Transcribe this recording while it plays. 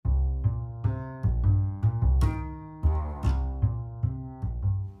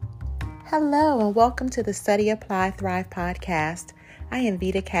Hello, and welcome to the Study, Apply, Thrive podcast. I am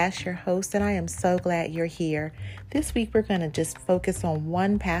Vetta Cash, your host, and I am so glad you're here. This week, we're going to just focus on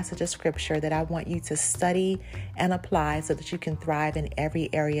one passage of scripture that I want you to study and apply so that you can thrive in every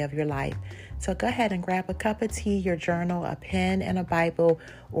area of your life. So go ahead and grab a cup of tea, your journal, a pen, and a Bible,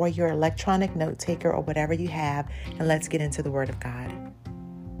 or your electronic note taker, or whatever you have, and let's get into the Word of God.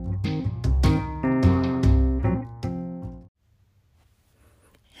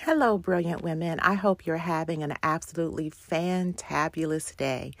 Hello, brilliant women. I hope you're having an absolutely fantabulous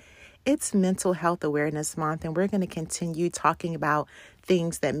day. It's Mental Health Awareness Month, and we're going to continue talking about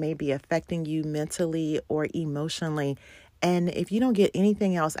things that may be affecting you mentally or emotionally. And if you don't get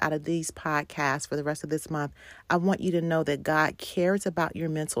anything else out of these podcasts for the rest of this month, I want you to know that God cares about your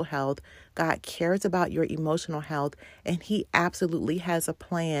mental health. God cares about your emotional health, and He absolutely has a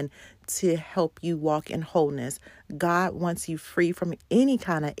plan to help you walk in wholeness. God wants you free from any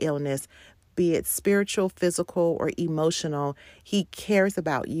kind of illness, be it spiritual, physical, or emotional. He cares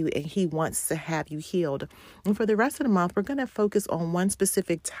about you and He wants to have you healed. And for the rest of the month, we're going to focus on one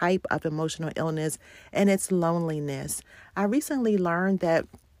specific type of emotional illness, and it's loneliness. I recently learned that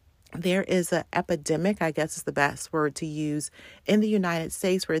there is an epidemic, I guess is the best word to use, in the United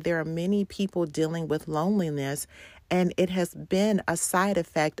States where there are many people dealing with loneliness. And it has been a side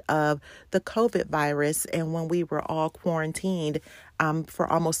effect of the COVID virus. And when we were all quarantined for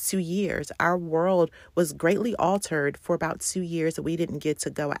almost 2 years, our world was greatly altered for about 2 years. We didn't get to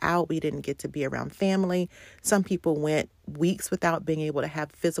go out. We didn't get to be around family. Some people went weeks without being able to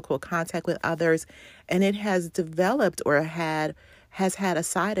have physical contact with others. And it has developed or has had a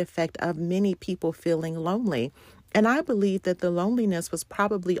side effect of many people feeling lonely. And I believe that the loneliness was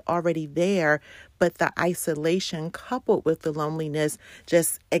probably already there, but the isolation coupled with the loneliness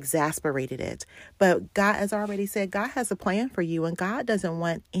just exasperated it. But God, as I already said, God has a plan for you, and God doesn't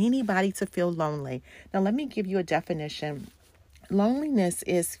want anybody to feel lonely. Now, let me give you a definition. Loneliness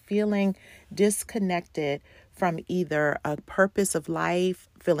is feeling disconnected from either a purpose of life,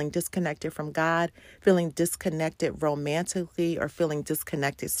 feeling disconnected from God, feeling disconnected romantically, or feeling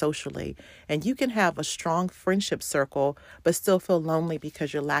disconnected socially. And you can have a strong friendship circle, but still feel lonely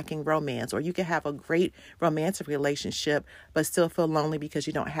because you're lacking romance. Or you can have a great romantic relationship, but still feel lonely because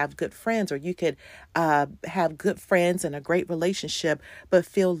you don't have good friends. Or you could have good friends and a great relationship, but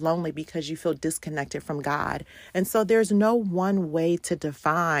feel lonely because you feel disconnected from God. And so there's no one way to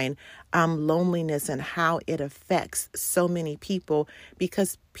define loneliness and how it affects so many people,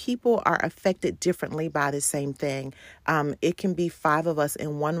 because people are affected differently by the same thing. It can be 5 of us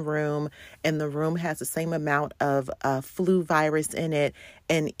in one room, and the room has the same amount of flu virus in it,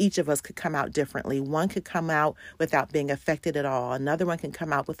 and each of us could come out differently. One could come out without being affected at all. Another one can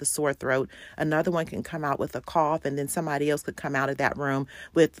come out with a sore throat. Another one can come out with a cough, and then somebody else could come out of that room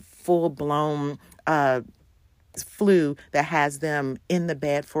with full-blown flu that has them in the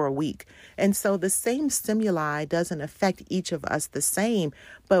bed for a week. And so the same stimuli doesn't affect each of us the same.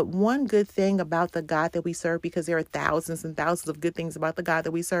 But one good thing about the God that we serve, because there are thousands and thousands of good things about the God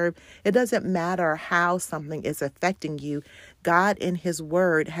that we serve, it doesn't matter how something is affecting you. God in His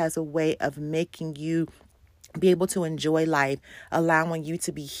Word has a way of making you be able to enjoy life, allowing you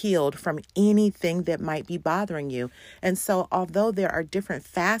to be healed from anything that might be bothering you. And so although there are different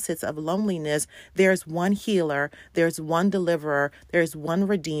facets of loneliness, there's one healer, there's one deliverer, there's one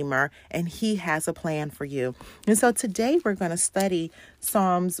redeemer, and He has a plan for you. And so today we're going to study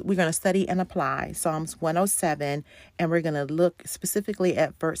and apply Psalms 107, and we're going to look specifically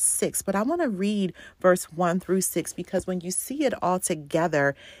at verse 6. But I want to read verse 1 through 6, because when you see it all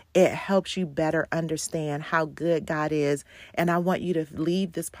together, it helps you better understand how good God is. And I want you to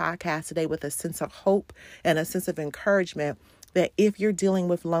leave this podcast today with a sense of hope and a sense of encouragement that if you're dealing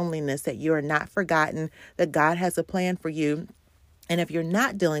with loneliness, that you are not forgotten, that God has a plan for you. And if you're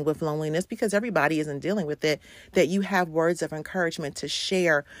not dealing with loneliness, because everybody isn't dealing with it, that you have words of encouragement to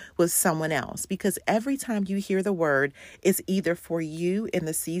share with someone else. Because every time you hear the word, it's either for you in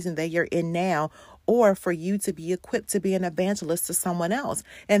the season that you're in now, or for you to be equipped to be an evangelist to someone else.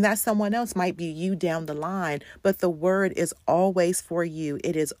 And that someone else might be you down the line, but the word is always for you.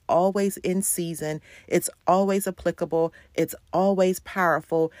 It is always in season. It's always applicable. It's always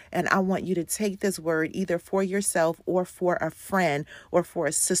powerful. And I want you to take this word either for yourself or for a friend or for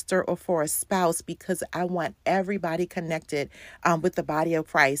a sister or for a spouse, because I want everybody connected with the body of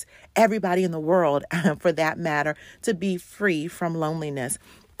Christ, everybody in the world for that matter, to be free from loneliness.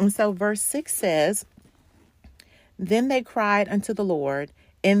 And so verse 6 says, "Then they cried unto the Lord,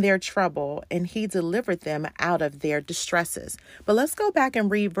 in their trouble, and he delivered them out of their distresses. But let's go back and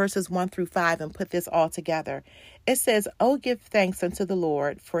read verses 1-5 and put this all together. It says, "Oh, give thanks unto the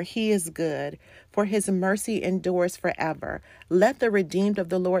Lord, for he is good, for his mercy endures forever. Let the redeemed of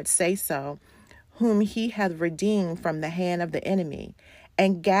the Lord say so, whom he hath redeemed from the hand of the enemy,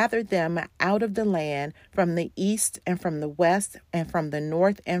 and gathered them out of the land from the east and from the west and from the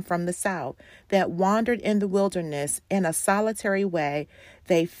north and from the south, that wandered in the wilderness in a solitary way.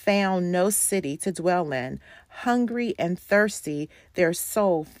 They found no city to dwell in. Hungry and thirsty, their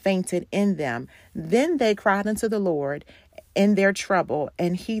soul fainted in them. Then they cried unto the Lord in their trouble,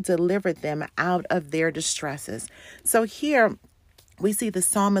 and he delivered them out of their distresses." So here we see the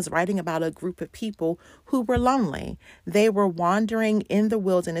psalmist writing about a group of people who were lonely. They were wandering in the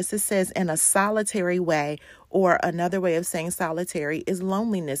wilderness. It says in a solitary way, or another way of saying solitary is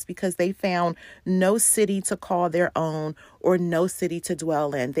loneliness, because they found no city to call their own or no city to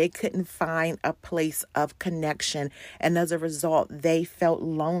dwell in. They couldn't find a place of connection, and as a result, they felt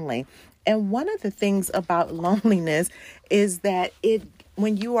lonely. And one of the things about loneliness is that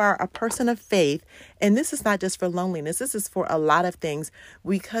when you are a person of faith, and this is not just for loneliness, this is for a lot of things,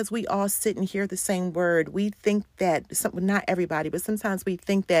 because we all sit and hear the same word, we think that, not everybody, but sometimes we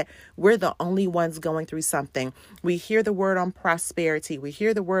think that we're the only ones going through something. We hear the word on prosperity, we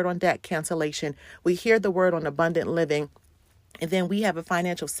hear the word on debt cancellation, we hear the word on abundant living, and then we have a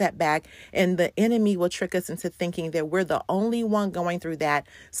financial setback, and the enemy will trick us into thinking that we're the only one going through that,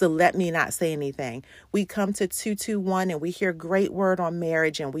 so let me not say anything. We come to 221 and we hear great word on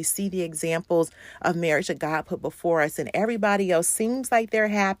marriage, and we see the examples of marriage that God put before us, and everybody else seems like they're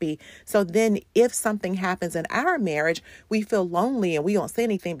happy. So then if something happens in our marriage, we feel lonely and we don't say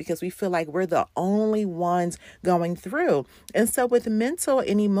anything because we feel like we're the only ones going through. And so with mental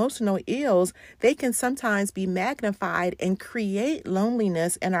and emotional ills, they can sometimes be magnified and create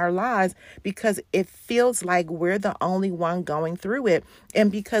loneliness in our lives because it feels like we're the only one going through it.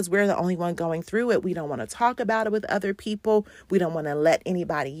 And because we're the only one going through it, we don't want to talk about it with other people. We don't want to let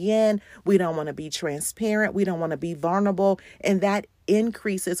anybody in. We don't want to be transparent. We don't want to be vulnerable. And that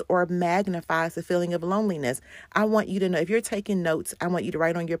increases or magnifies the feeling of loneliness. I want you to know, if you're taking notes, I want you to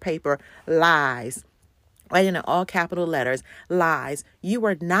write on your paper, lies. Right, in all capital letters, lies. You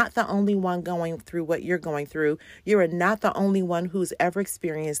are not the only one going through what you're going through. You are not the only one who's ever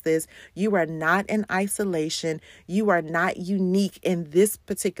experienced this. You are not in isolation. You are not unique in this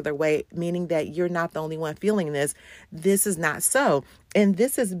particular way, meaning that you're not the only one feeling this. This is not so. And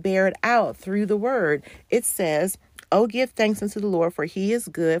this is bared out through the word. It says, "Oh, give thanks unto the Lord, for he is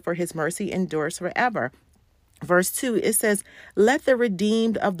good, for his mercy endures forever." Verse 2, it says, "Let the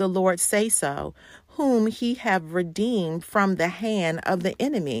redeemed of the Lord say so, whom he have redeemed from the hand of the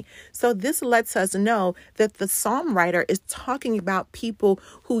enemy." So this lets us know that the psalm writer is talking about people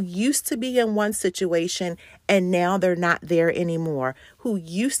who used to be in one situation and now they're not there anymore, who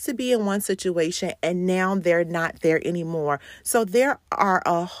used to be in one situation and now they're not there anymore. So there are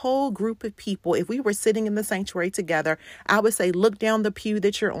a whole group of people. If we were sitting in the sanctuary together, I would say, look down the pew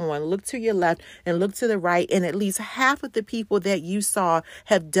that you're on, look to your left and look to the right. And at least half of the people that you saw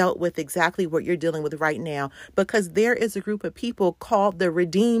have dealt with exactly what you're dealing with right now, because there is a group of people called the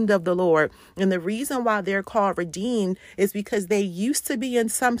redeemed of the Lord. And the reason why they're called redeemed is because they used to be in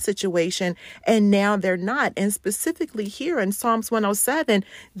some situation and now they're not. And specifically here in Psalms 107,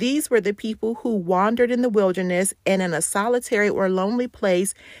 these were the people who wandered in the wilderness, and in a solitary or lonely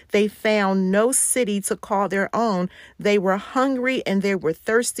place, they found no city to call their own. They were hungry and they were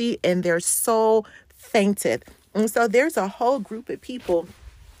thirsty, and their soul fainted. And so there's a whole group of people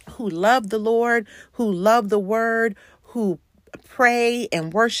who love the Lord, who love the word, who pray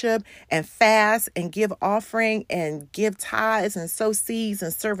and worship and fast and give offering and give tithes and sow seeds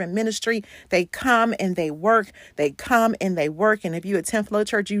and serve in ministry. They come and they work. They come and they work. And if you attend Flow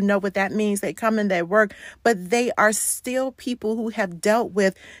Church, you know what that means. They come and they work, but they are still people who have dealt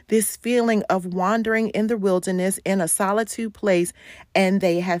with this feeling of wandering in the wilderness in a solitude place, and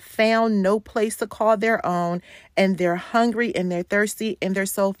they have found no place to call their own, and they're hungry and they're thirsty and their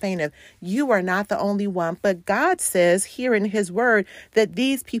soul fainteth. You are not the only one, but God says here in his word that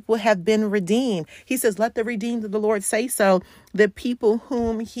these people have been redeemed. He says, let the redeemed of the Lord say so, the people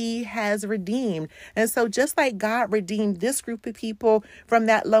whom he has redeemed. And so just like God redeemed this group of people from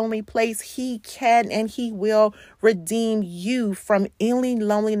that lonely place, he can and he will redeem you from any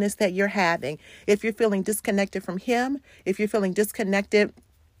loneliness that you're having. If you're feeling disconnected from him, if you're feeling disconnected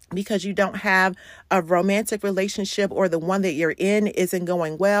because you don't have a romantic relationship, or the one that you're in isn't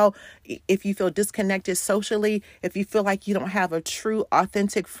going well, if you feel disconnected socially, if you feel like you don't have a true,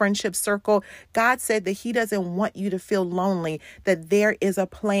 authentic friendship circle, God said that He doesn't want you to feel lonely, that there is a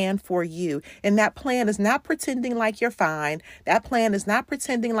plan for you. And that plan is not pretending like you're fine. That plan is not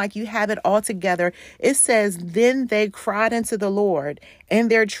pretending like you have it all together. It says, then they cried unto the Lord in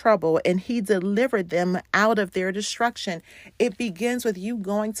their trouble, and He delivered them out of their destruction. It begins with you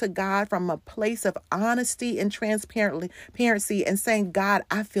going to God from a place of honesty and transparency and saying, God,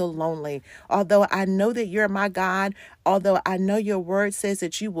 I feel lonely. Although I know that you're my God, although I know your word says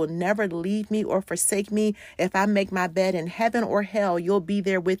that you will never leave me or forsake me, if I make my bed in heaven or hell, you'll be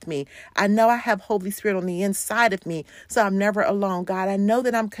there with me. I know I have Holy Spirit on the inside of me, so I'm never alone. God, I know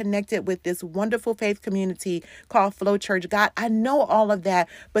that I'm connected with this wonderful faith community called Flow Church. God, I know all of that,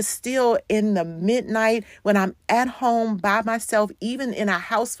 but still in the midnight when I'm at home by myself, even in a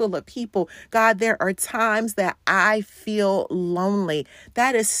house full of people, God, there are times that I feel lonely.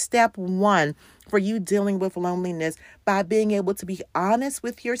 That is step one for you dealing with loneliness, by being able to be honest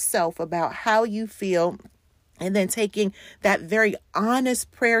with yourself about how you feel, and then taking that very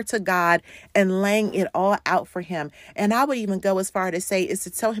honest prayer to God and laying it all out for Him. And I would even go as far to say is to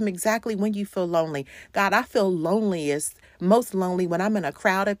tell Him exactly when you feel lonely. God, I feel most lonely when I'm in a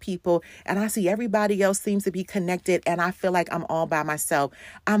crowd of people and I see everybody else seems to be connected and I feel like I'm all by myself.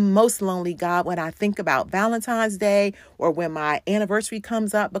 I'm most lonely, God, when I think about Valentine's Day, or when my anniversary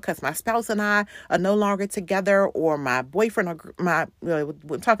comes up because my spouse and I are no longer together, or my boyfriend, or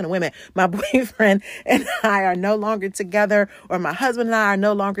I'm talking to women, my boyfriend and I are no longer together, or my husband and I are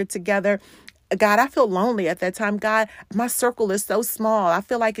no longer together. God, I feel lonely at that time. God, my circle is so small. I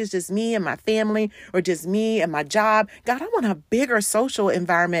feel like it's just me and my family, or just me and my job. God, I want a bigger social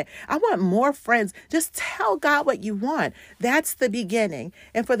environment. I want more friends. Just tell God what you want. That's the beginning.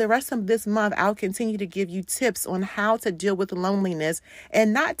 And for the rest of this month, I'll continue to give you tips on how to deal with loneliness,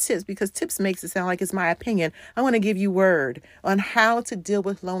 and not tips because tips makes it sound like it's my opinion. I want to give you word on how to deal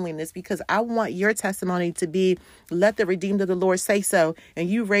with loneliness, because I want your testimony to be, let the redeemed of the Lord say so. And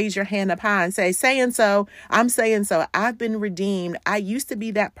you raise your hand up high and say, saying so. I'm saying so. I've been redeemed. I used to be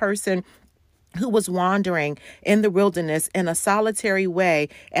that person who was wandering in the wilderness in a solitary way,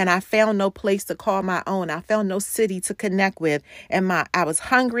 and I found no place to call my own. I found no city to connect with, and I was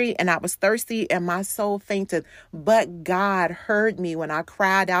hungry and I was thirsty and my soul fainted. But God heard me when I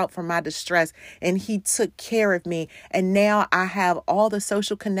cried out for my distress, and He took care of me. And now I have all the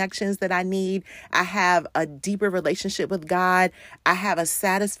social connections that I need. I have a deeper relationship with God. I have a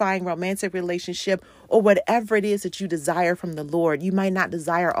satisfying romantic relationship, or whatever it is that you desire from the Lord. You might not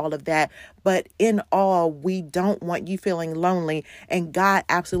desire all of that, but in all, we don't want you feeling lonely, and God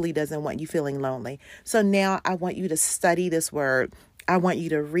absolutely doesn't want you feeling lonely. So now I want you to study this word. I want you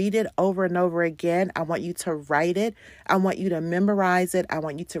to read it over and over again. I want you to write it. I want you to memorize it. I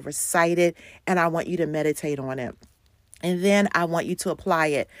want you to recite it, and I want you to meditate on it. And then I want you to apply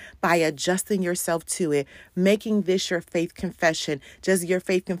it by adjusting yourself to it, making this your faith confession. Just your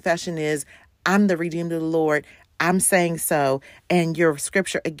faith confession is, I'm the redeemed of the Lord. I'm saying so. And your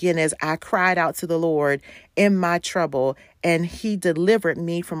scripture again is, I cried out to the Lord in my trouble, and He delivered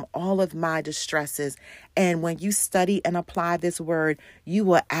me from all of my distresses. And when you study and apply this word, you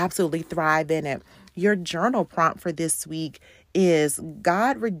will absolutely thrive in it. Your journal prompt for this week is,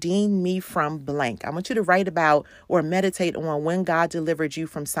 God redeemed me from blank. I want you to write about or meditate on when God delivered you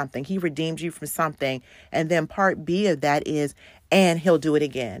from something. He redeemed you from something. And then part B of that is, and He'll do it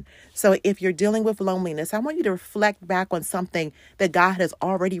again. So if you're dealing with loneliness, I want you to reflect back on something that God has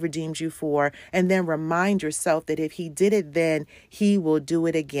already redeemed you for, and then remind yourself that if He did it then, He will do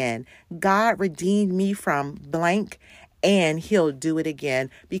it again. God redeemed me from blank, and He'll do it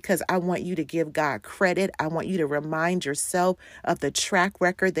again, because I want you to give God credit. I want you to remind yourself of the track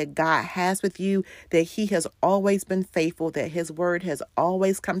record that God has with you, that He has always been faithful, that His word has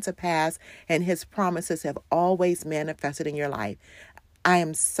always come to pass, and His promises have always manifested in your life. I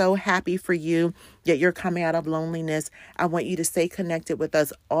am so happy for you that you're coming out of loneliness. I want you to stay connected with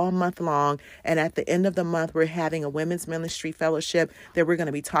us all month long. And at the end of the month, we're having a women's ministry fellowship that we're going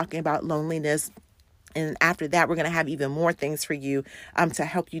to be talking about loneliness. And after that, we're going to have even more things for you to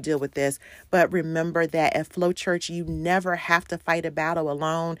help you deal with this. But remember that at Flow Church, you never have to fight a battle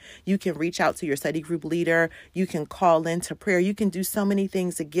alone. You can reach out to your study group leader. You can call into prayer. You can do so many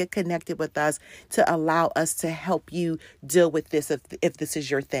things to get connected with us, to allow us to help you deal with this if this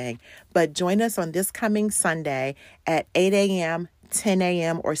is your thing. But join us on this coming Sunday at 8 a.m., 10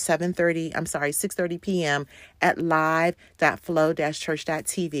 a.m. or 6:30 p.m. at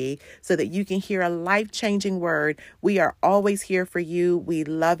live.flow-church.tv so that you can hear a life-changing word. We are always here for you. We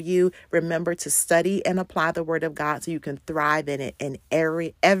love you. Remember to study and apply the word of God so you can thrive in it in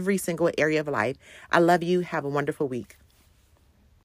every single area of life. I love you. Have a wonderful week.